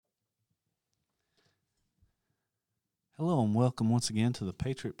Hello and welcome once again to the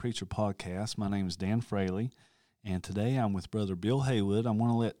Patriot Preacher Podcast. My name is Dan Fraley, and today I'm with Brother Bill Haywood. I'm going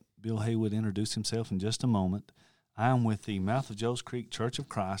to let Bill Haywood introduce himself in just a moment. I am with the Mouth of Joe's Creek Church of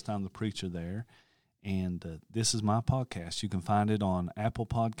Christ. I'm the preacher there, and this is my podcast. You can find it on Apple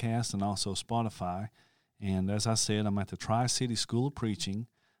Podcasts and also Spotify. And as I said, I'm at the Tri-City School of Preaching.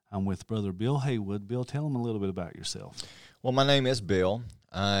 I'm with Brother Bill Haywood. Bill, tell him a little bit about yourself. Well, my name is Bill.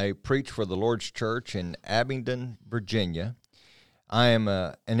 I preach for the Lord's Church in Abingdon, Virginia. I am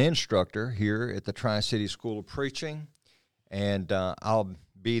an instructor here at the Tri-City School of Preaching, and I'll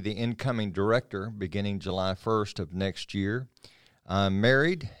be the incoming director beginning July 1st of next year. I'm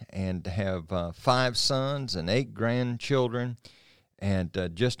married and have 5 sons and 8 grandchildren,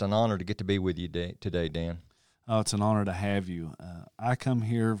 and just an honor to get to be with you today, Dan. Oh, it's an honor to have you. I come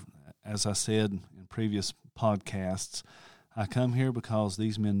here, as I said in previous podcasts, I come here because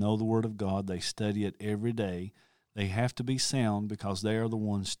these men know the Word of God. They study it every day. They have to be sound because they are the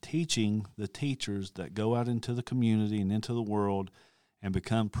ones teaching the teachers that go out into the community and into the world and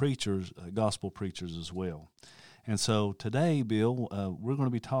become preachers, gospel preachers as well. And so today, Bill, we're going to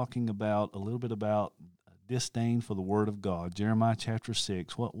be talking about a little bit about disdain for the Word of God, Jeremiah chapter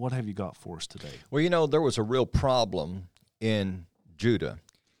 6. What have you got for us today? Well, you know, there was a real problem in Judah.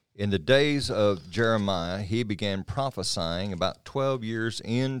 In the days of Jeremiah, he began prophesying about 12 years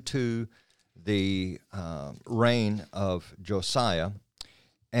into the reign of Josiah,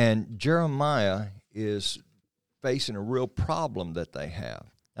 and Jeremiah is facing a real problem that they have.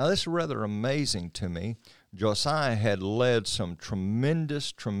 Now, this is rather amazing to me. Josiah had led some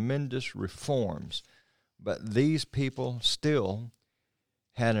tremendous reforms, but these people still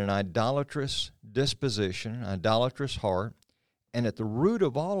had an idolatrous disposition, an idolatrous heart, and at the root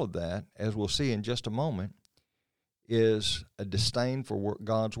of all of that, as we'll see in just a moment, is a disdain for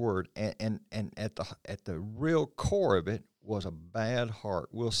God's Word, and at the real core of it was a bad heart.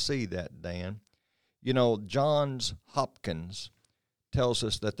 We'll see that, Dan. You know, Johns Hopkins tells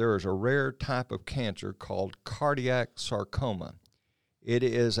us that there is a rare type of cancer called cardiac sarcoma. It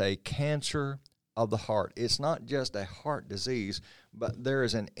is a cancer of the heart. It's not just a heart disease, but there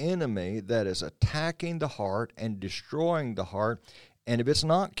is an enemy that is attacking the heart and destroying the heart, and if it's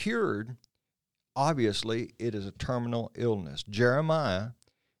not cured, obviously it is a terminal illness. Jeremiah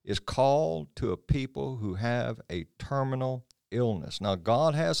is called to a people who have a terminal illness. Now,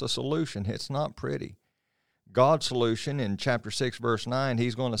 God has a solution. It's not pretty. God's solution in chapter 6, verse 9,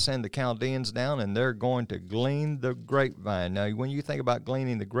 he's going to send the Chaldeans down, and they're going to glean the grapevine. Now, when you think about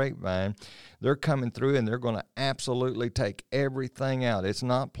gleaning the grapevine, they're coming through, and they're going to absolutely take everything out. It's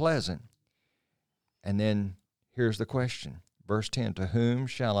not pleasant. And then here's the question. Verse 10, to whom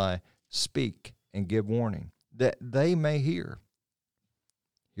shall I speak and give warning, that they may hear?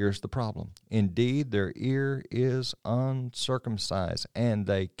 Here's the problem. Indeed, their ear is uncircumcised, and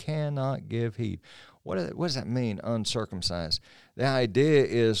they cannot give heed. What does that mean, uncircumcised? The idea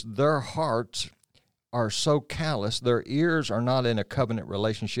is their hearts are so callous, their ears are not in a covenant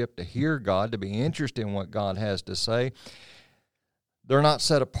relationship to hear God, to be interested in what God has to say. They're not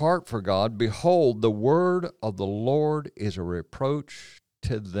set apart for God. Behold, the word of the Lord is a reproach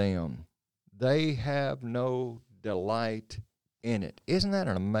to them. They have no delight in it. Isn't that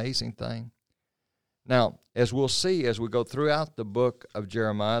an amazing thing? Now, as we'll see as we go throughout the book of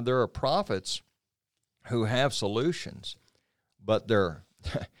Jeremiah, there are prophets who have solutions, but they're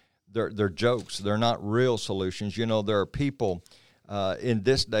jokes. They're not real solutions. You know, there are people in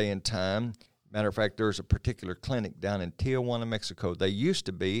this day and time. Matter of fact, there's a particular clinic down in Tijuana, Mexico. They used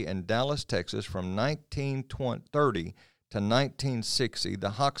to be in Dallas, Texas from 1930 to 1960.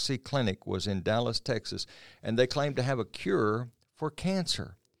 The Hoxie Clinic was in Dallas, Texas, and they claimed to have a cure for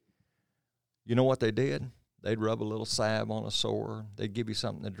cancer. You know what they did? They'd rub a little salve on a sore. They'd give you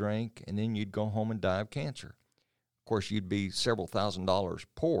something to drink, and then you'd go home and die of cancer. Of course, you'd be several $1,000s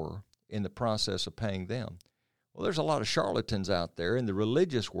poor in the process of paying them. Well, there's a lot of charlatans out there in the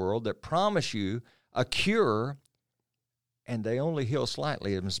religious world that promise you a cure, and they only heal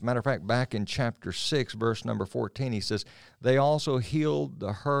slightly. As a matter of fact, back in chapter 6, verse number 14, he says, they also healed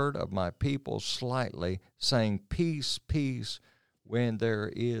the hurt of my people slightly, saying, peace, peace, when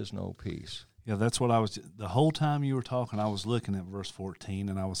there is no peace. Yeah, that's what the whole time you were talking, I was looking at verse 14,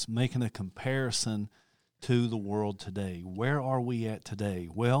 and I was making a comparison to the world today. Where are we at today?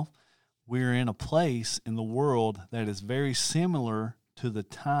 Well, we're in a place in the world that is very similar to the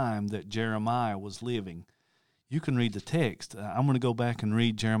time that Jeremiah was living. You can read the text. I'm going to go back and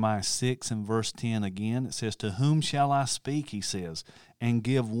read Jeremiah 6 and verse 10 again. It says, to whom shall I speak, he says, and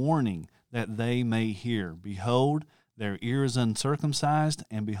give warning that they may hear? Behold, their ear is uncircumcised,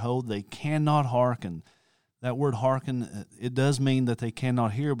 and behold, they cannot hearken. that word hearken, it does mean that they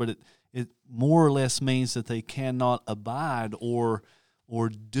cannot hear, but it more or less means that they cannot abide or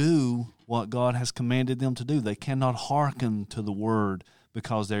do what God has commanded them to do. They cannot hearken to the word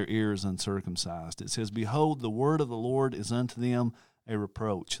because their ear is uncircumcised. It says, behold, the word of the Lord is unto them a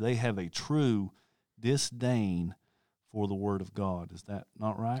reproach. They have a true disdain for the word of God. Is that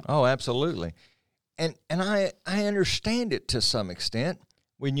not right? Oh, absolutely. And I understand it to some extent.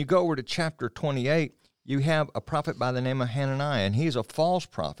 When you go over to chapter 28, you have a prophet by the name of Hananiah, and he's a false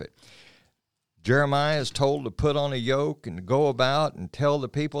prophet. Jeremiah is told to put on a yoke and go about and tell the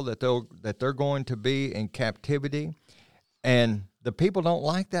people that they're going to be in captivity, and the people don't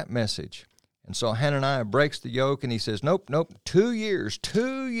like that message. And so Hananiah breaks the yoke, and he says, nope, 2 years,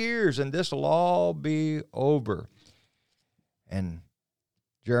 and this will all be over. And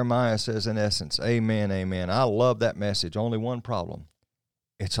Jeremiah says, in essence, amen, amen. I love that message. Only one problem.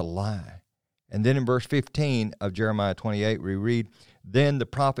 It's a lie. And then in verse 15 of Jeremiah 28, we read, then the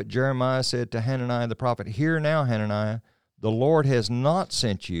prophet Jeremiah said to Hananiah the prophet, hear now, Hananiah, the Lord has not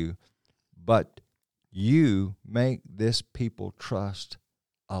sent you, but you make this people trust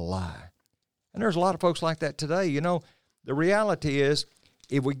a lie. And there's a lot of folks like that today. You know, the reality is,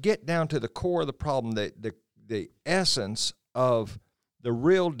 if we get down to the core of the problem, the essence of the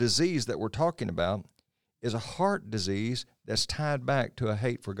real disease that we're talking about is a heart disease that's tied back to a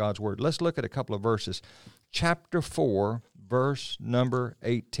hate for God's word. Let's look at a couple of verses. Chapter 4, verse number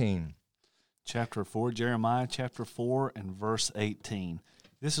 18. Chapter 4, Jeremiah chapter 4 and verse 18.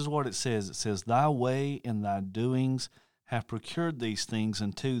 This is what it says. It says, thy way and thy doings have procured these things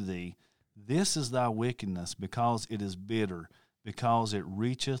unto thee. This is thy wickedness, because it is bitter, because it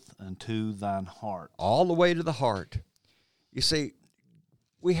reacheth unto thine heart. All the way to the heart. You see,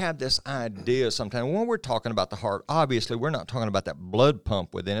 we have this idea sometimes when we're talking about the heart, obviously we're not talking about that blood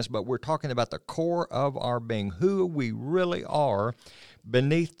pump within us, but we're talking about the core of our being, who we really are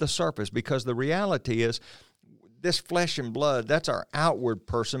beneath the surface, because the reality is this flesh and blood, that's our outward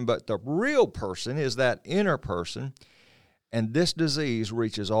person, but the real person is that inner person, and this disease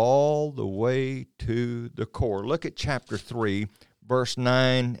reaches all the way to the core. Look at chapter 3, verse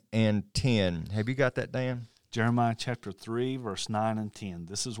 9 and 10. Have you got that, Dan? Jeremiah chapter 3, verse 9 and 10.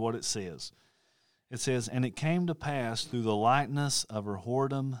 This is what it says. It says, and it came to pass through the lightness of her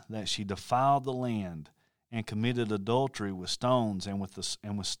whoredom that she defiled the land and committed adultery with stones and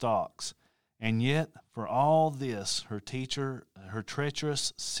with stocks. And yet for all this her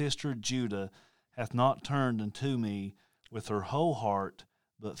treacherous sister Judah hath not turned unto me with her whole heart,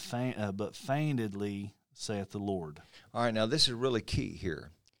 but feignedly, saith the Lord. All right, now this is really key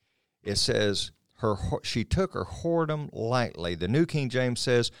here. It says, she took her whoredom lightly. The New King James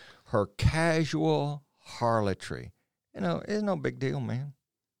says her casual harlotry. You know, it's no big deal, man.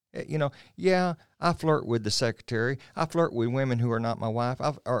 You know, yeah, I flirt with the secretary. I flirt with women who are not my wife.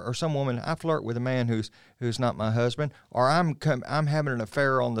 Or some woman, I flirt with a man who's not my husband. Or I'm having an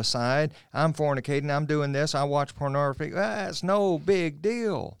affair on the side. I'm fornicating. I'm doing this. I watch pornography. That's no big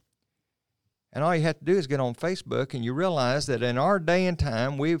deal. And all you have to do is get on Facebook, and you realize that in our day and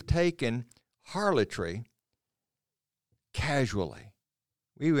time, we've taken harlotry casually.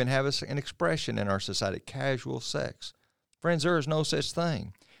 We even have an expression in our society, casual sex. Friends, there is no such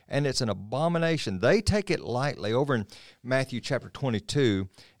thing. And it's an abomination. They take it lightly. Over in Matthew chapter 22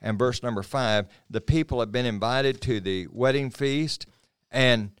 and verse number 5, the people have been invited to the wedding feast,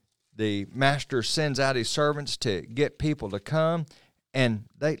 and the master sends out his servants to get people to come. And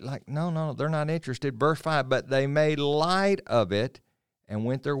they no, they're not interested. Verse 5, but they made light of it and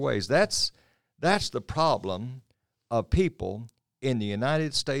went their ways. That's the problem of people in the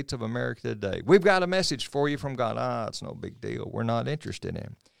United States of America today. We've got a message for you from God. It's no big deal. We're not interested in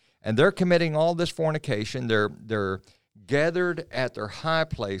it. And they're committing all this fornication. They're gathered at their high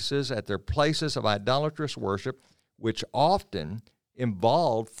places, at their places of idolatrous worship, which often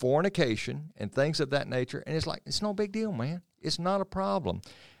involve fornication and things of that nature. And it's no big deal, man. It's not a problem.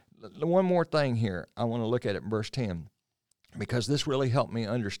 One more thing here. I want to look at it in verse 10, because this really helped me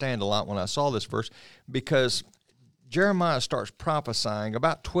understand a lot when I saw this verse, because Jeremiah starts prophesying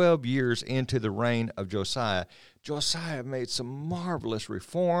about 12 years into the reign of Josiah. Josiah made some marvelous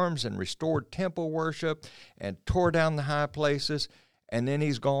reforms and restored temple worship and tore down the high places, and then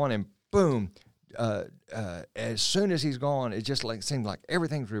he's gone, and boom, as soon as he's gone, it just seemed like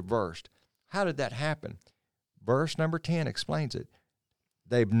everything's reversed. How did that happen? Verse number 10 explains it.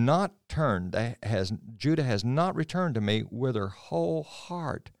 They've not turned, Judah has not returned to me with her whole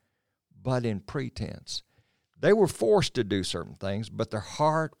heart, but in pretense. They were forced to do certain things, but their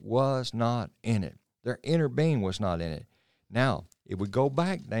heart was not in it. Their inner being was not in it. Now, if we go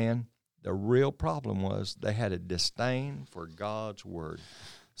back, Dan, The real problem was they had a disdain for God's word.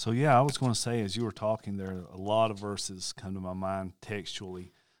 So, yeah, I was going to say, as you were talking there, a lot of verses come to my mind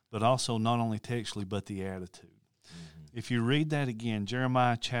textually, but also not only textually, but the attitude. Mm-hmm. If you read that again,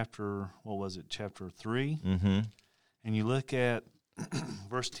 Jeremiah chapter 3, and you look at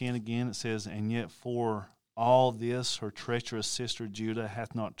verse 10 again, it says, "And yet for all this her treacherous sister Judah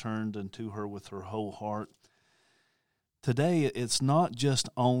hath not turned unto her with her whole heart." Today, it's not just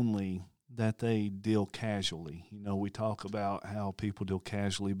only that they deal casually. You know, we talk about how people deal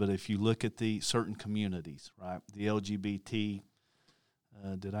casually, but if you look at the certain communities, right, the LGBT,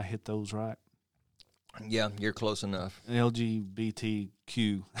 did I hit those right? Yeah, you're close enough.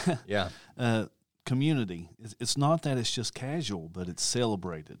 LGBTQ yeah. Community. It's not that it's just casual, but it's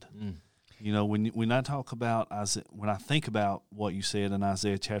celebrated. You know, when I talk about when I think about what you said in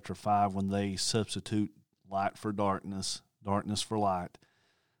Isaiah chapter 5, when they substitute light for darkness, darkness for light,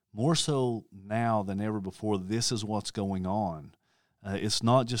 more so now than ever before, this is what's going on. It's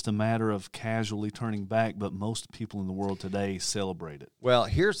not just a matter of casually turning back, but most people in the world today celebrate it. Well,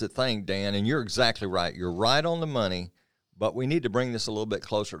 here's the thing, Dan, and you're exactly right. You're right on the money, but we need to bring this a little bit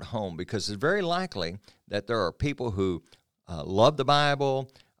closer to home, because it's very likely that there are people who love the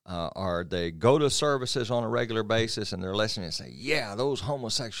Bible, or they go to services on a regular basis, and they're listening and say, yeah, those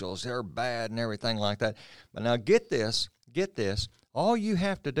homosexuals, they're bad and everything like that. But now get this, all you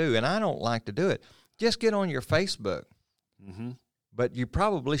have to do, and I don't like to do it, just get on your Facebook. Mm-hmm. But you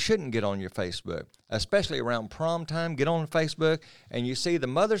probably shouldn't get on your Facebook, especially around prom time. Get on Facebook, and you see the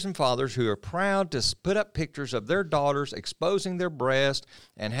mothers and fathers who are proud to put up pictures of their daughters exposing their breast.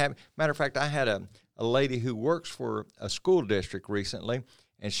 And matter of fact, I had a lady who works for a school district recently,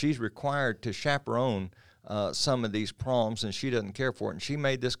 and she's required to chaperone some of these proms, and she doesn't care for it. And she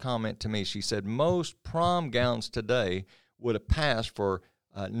made this comment to me. She said, most prom gowns today would have passed for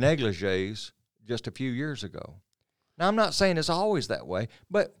negligees just a few years ago. Now, I'm not saying it's always that way,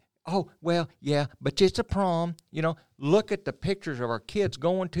 but, but it's a prom. You know, look at the pictures of our kids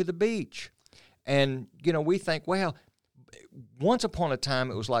going to the beach. And, you know, we think, well, once upon a time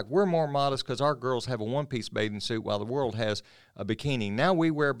it was like we're more modest because our girls have a one-piece bathing suit while the world has a bikini. Now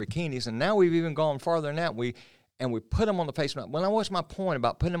we wear bikinis, and now we've even gone farther than that. We put them on the Facebook. Well, what's my point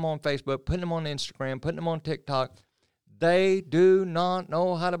about putting them on Facebook, putting them on Instagram, putting them on TikTok? They do not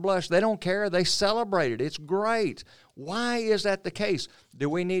know how to blush. They don't care. They celebrate it. It's great. Why is that the case? Do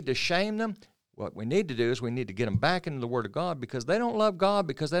we need to shame them? What we need to do is we need to get them back into the Word of God, because they don't love God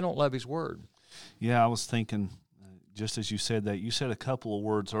because they don't love His Word. Yeah, I was thinking, just as you said that, you said a couple of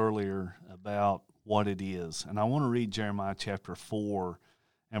words earlier about what it is. And I want to read Jeremiah chapter 4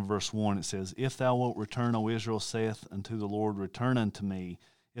 and verse 1. It says, "If thou wilt return, O Israel, saith unto the Lord, return unto me.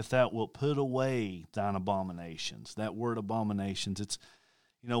 If thou wilt put away thine abominations." That word abominations, it's,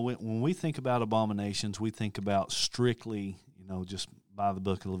 you know, when we think about abominations, we think about strictly, you know, just by the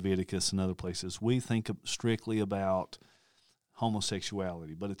book of Leviticus and other places. We think strictly about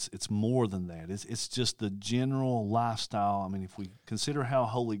homosexuality, but it's more than that. It's just the general lifestyle. I mean, if we consider how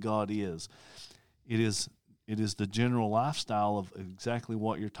holy God is, it is the general lifestyle of exactly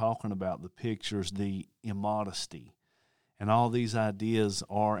what you're talking about, the pictures, the immodesty. And all these ideas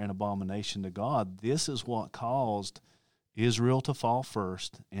are an abomination to God. This is what caused Israel to fall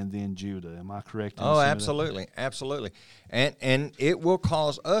first, and then Judah. Am I correct? Oh, absolutely, absolutely. And it will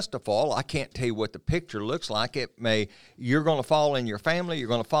cause us to fall. I can't tell you what the picture looks like. You're going to fall in your family, you're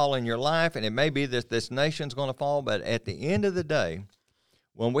going to fall in your life, and it may be that this nation's going to fall. But at the end of the day,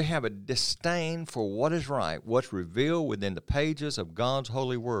 when we have a disdain for what is right, what's revealed within the pages of God's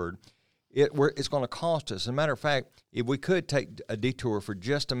holy word, it's going to cost us. As a matter of fact, if we could take a detour for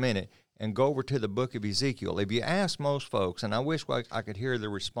just a minute and go over to the book of Ezekiel, if you ask most folks, and I wish I could hear the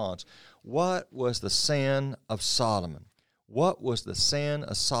response, what was the sin of Sodom? What was the sin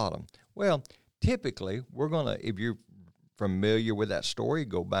of Sodom? Well, typically, we're going to, if you're familiar with that story,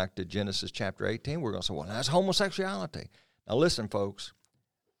 go back to Genesis chapter 18, we're going to say, well, that's homosexuality. Now listen, folks,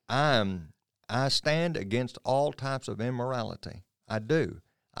 I stand against all types of immorality. I do.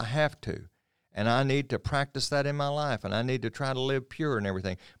 I have to, and I need to practice that in my life, and I need to try to live pure and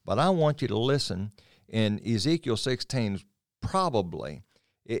everything. But I want you to listen in Ezekiel 16, probably,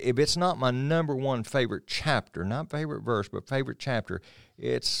 if it's not my number one favorite chapter, not favorite verse, but favorite chapter,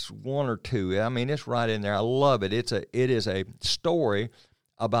 it's one or two. I mean, it's right in there. I love it. It is a story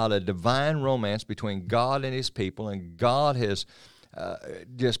about a divine romance between God and His people, and God has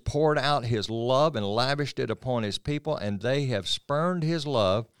just poured out His love and lavished it upon His people, and they have spurned His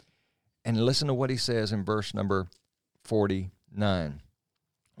love. And listen to what He says in verse number 49.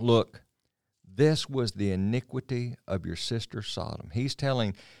 Look, this was the iniquity of your sister Sodom. He's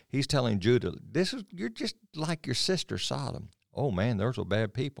telling He's telling Judah, you're just like your sister Sodom. Oh, man, those were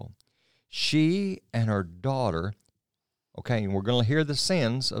bad people. She and her daughter, okay, and we're going to hear the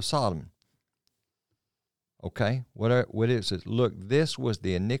sins of Sodom. Okay, what is it? Look, this was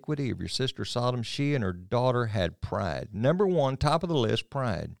the iniquity of your sister Sodom. She and her daughter had pride. Number one, top of the list,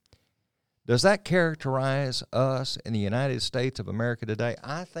 pride. Does that characterize us in the United States of America today?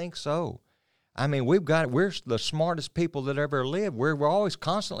 I think so. I mean, we're the smartest people that ever lived. We're always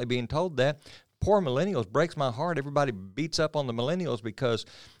constantly being told that. Poor millennials, breaks my heart. Everybody beats up on the millennials because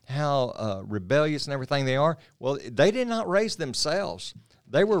how rebellious and everything they are. Well, they did not raise themselves.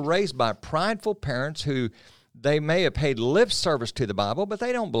 They were raised by prideful parents who they may have paid lip service to the Bible, but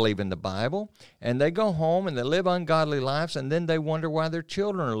they don't believe in the Bible. And they go home and they live ungodly lives, and then they wonder why their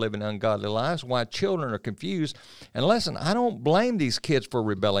children are living ungodly lives, why children are confused. And listen, I don't blame these kids for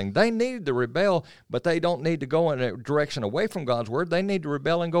rebelling. They need to rebel, but they don't need to go in a direction away from God's Word. They need to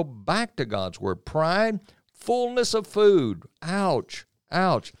rebel and go back to God's Word. Pride, fullness of food. Ouch,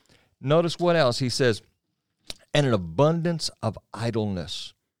 ouch. Notice what else he says, and an abundance of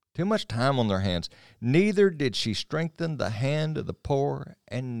idleness. Too much time on their hands. Neither did she strengthen the hand of the poor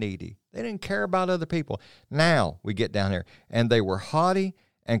and needy. They didn't care about other people. Now we get down here. And they were haughty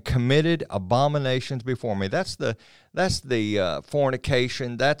and committed abominations before me. That's the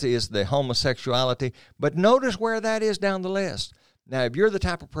fornication. That is the homosexuality. But notice where that is down the list. Now, if you're the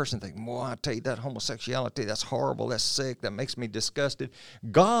type of person thinking, well, I tell you, that homosexuality, that's horrible, that's sick, that makes me disgusted.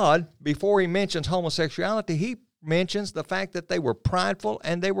 God, before he mentions homosexuality, he mentions the fact that they were prideful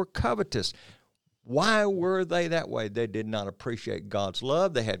and they were covetous. Why were they that way? They did not appreciate God's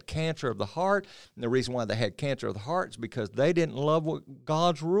love. They had cancer of the heart. And the reason why they had cancer of the heart is because they didn't love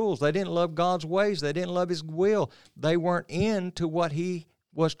God's rules. They didn't love God's ways. They didn't love his will. They weren't into what he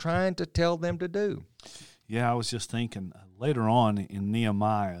was trying to tell them to do. Yeah, I was just thinking later on in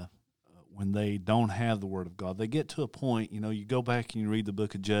Nehemiah, when they don't have the Word of God, they get to a point, you go back and you read the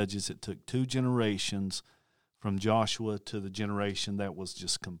book of Judges, it took 2 generations from Joshua to the generation that was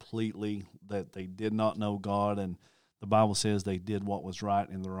just completely, that they did not know God, and the Bible says they did what was right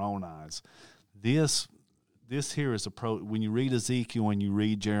in their own eyes. This here is when you read Ezekiel and you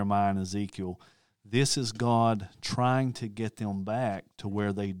read Jeremiah and Ezekiel, this is God trying to get them back to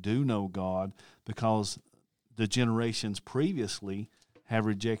where they do know God, because the generations previously have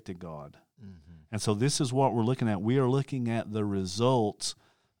rejected God. Mm-hmm. And so this is what we're looking at. We are looking at the results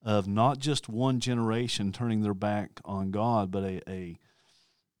of not just one generation turning their back on God, but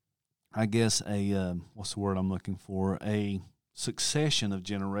what's the word I'm looking for? A succession of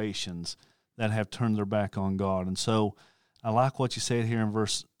generations that have turned their back on God. And so I like what you said here in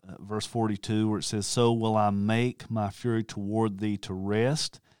verse 42, where it says, "So will I make my fury toward thee to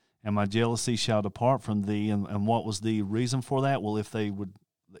rest, and my jealousy shall depart from thee." And what was the reason for that? Well, if they would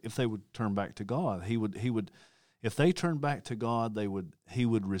turn back to God, he would. If they turned back to God, he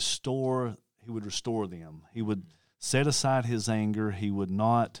would restore them. He would set aside his anger. He would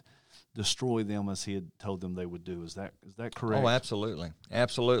not destroy them as he had told them they would do. Is that correct? Oh, absolutely.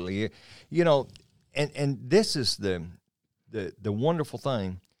 Absolutely. And this is the wonderful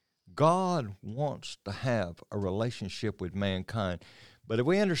thing. God wants to have a relationship with mankind. But if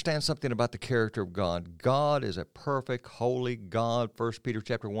we understand something about the character of God, God is a perfect, holy God, 1 Peter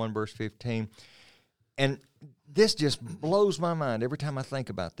chapter 1, verse 15. And this just blows my mind every time I think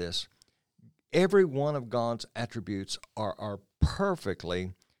about this. Every one of God's attributes are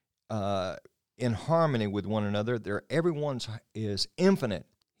perfectly in harmony with one another. Everyone's is infinite.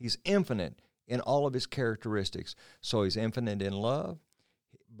 He's infinite in all of his characteristics. So he's infinite in love,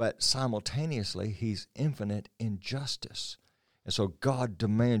 but simultaneously he's infinite in justice. And so God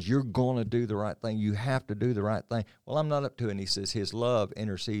demands, you're going to do the right thing. You have to do the right thing. Well, I'm not up to it. And he says his love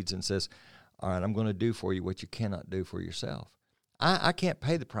intercedes and says, all right, I'm going to do for you what you cannot do for yourself. I can't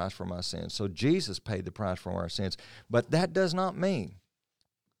pay the price for my sins, so Jesus paid the price for our sins. But that does not mean,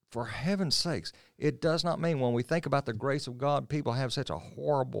 for heaven's sakes, it does not mean when we think about the grace of God, people have such a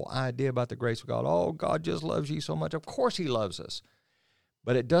horrible idea about the grace of God. Oh, God just loves you so much. Of course he loves us.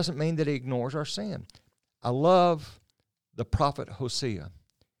 But it doesn't mean that he ignores our sin. I love the prophet Hosea,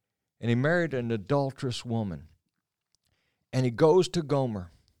 and he married an adulterous woman. And he goes to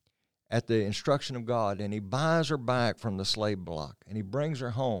Gomer at the instruction of God, and he buys her back from the slave block, and he brings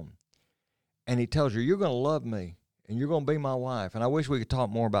her home, and he tells her, you're going to love me, and you're going to be my wife. And I wish we could talk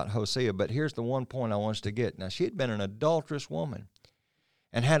more about Hosea, but here's the one point I want us to get. Now, she had been an adulterous woman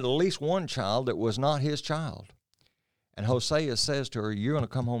and had at least one child that was not his child. And Hosea says to her, you're going to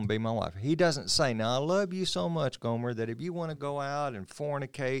come home and be my wife. He doesn't say, now, I love you so much, Gomer, that if you want to go out and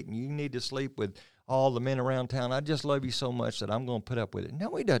fornicate and you need to sleep with all the men around town, I just love you so much that I'm going to put up with it.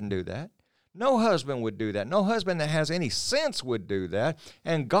 No, he doesn't do that. No husband would do that. No husband that has any sense would do that.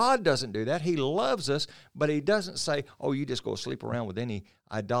 And God doesn't do that. He loves us, but he doesn't say, oh, you just go sleep around with any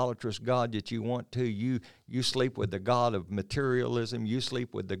idolatrous god that you want to. You sleep with the god of materialism. You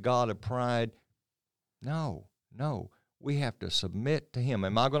sleep with the god of pride. No. We have to submit to him.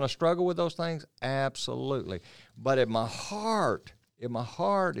 Am I going to struggle with those things? Absolutely. But if my heart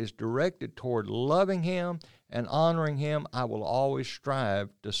is directed toward loving him and honoring him, I will always strive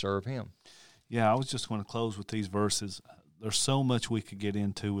to serve him. Yeah, I was just going to close with these verses. There's so much we could get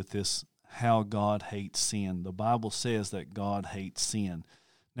into with this, how God hates sin. The Bible says that God hates sin.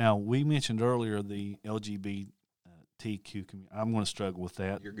 Now, we mentioned earlier the LGBTQ community. I'm going to struggle with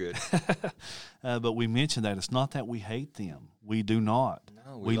that. You're good. But we mentioned that. It's not that we hate them. We do not.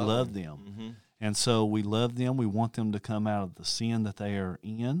 No, we love them. Mm-hmm. And so we love them. We want them to come out of the sin that they are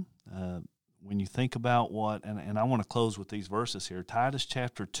in. When you think about and I want to close with these verses here, Titus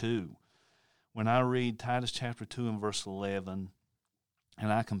chapter 2. When I read Titus chapter 2 and verse 11,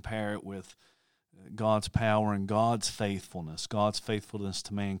 and I compare it with God's power and God's faithfulness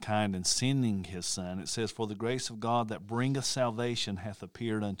to mankind in sending his Son, it says, for the grace of God that bringeth salvation hath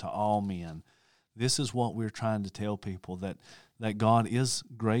appeared unto all men. This is what we're trying to tell people, that God is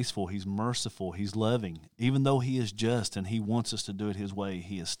graceful, he's merciful, he's loving. Even though he is just and he wants us to do it his way,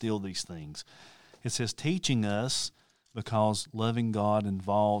 he is still these things. It says teaching us, because loving God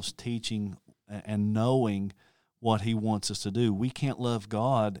involves teaching and knowing what he wants us to do. We can't love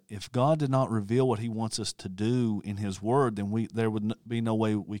God. If God did not reveal what he wants us to do in his word, then there would be no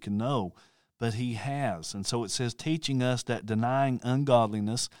way we can know. But he has. And so it says teaching us that denying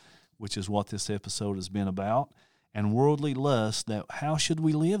ungodliness, which is what this episode has been about, and worldly lust, that how should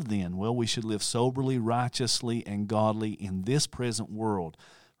we live then? Well, we should live soberly, righteously, and godly in this present world.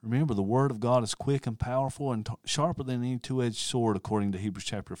 Remember, the word of God is quick and powerful and sharper than any two-edged sword, according to Hebrews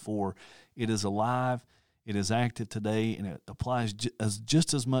chapter 4. It is alive, it is active today, and it applies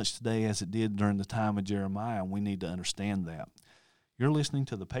just as much today as it did during the time of Jeremiah, and we need to understand that. You're listening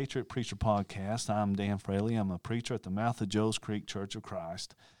to the Patriot Preacher Podcast. I'm Dan Fraley. I'm a preacher at the mouth of Joe's Creek Church of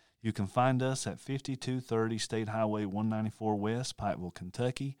Christ. You can find us at 5230 State Highway 194 West, Pikeville,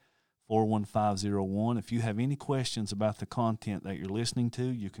 Kentucky, 41501. If you have any questions about the content that you're listening to,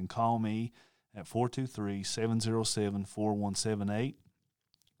 you can call me at 423-707-4178.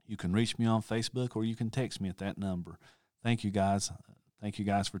 You can reach me on Facebook, or you can text me at that number. Thank you guys. Thank you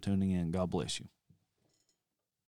guys for tuning in. God bless you.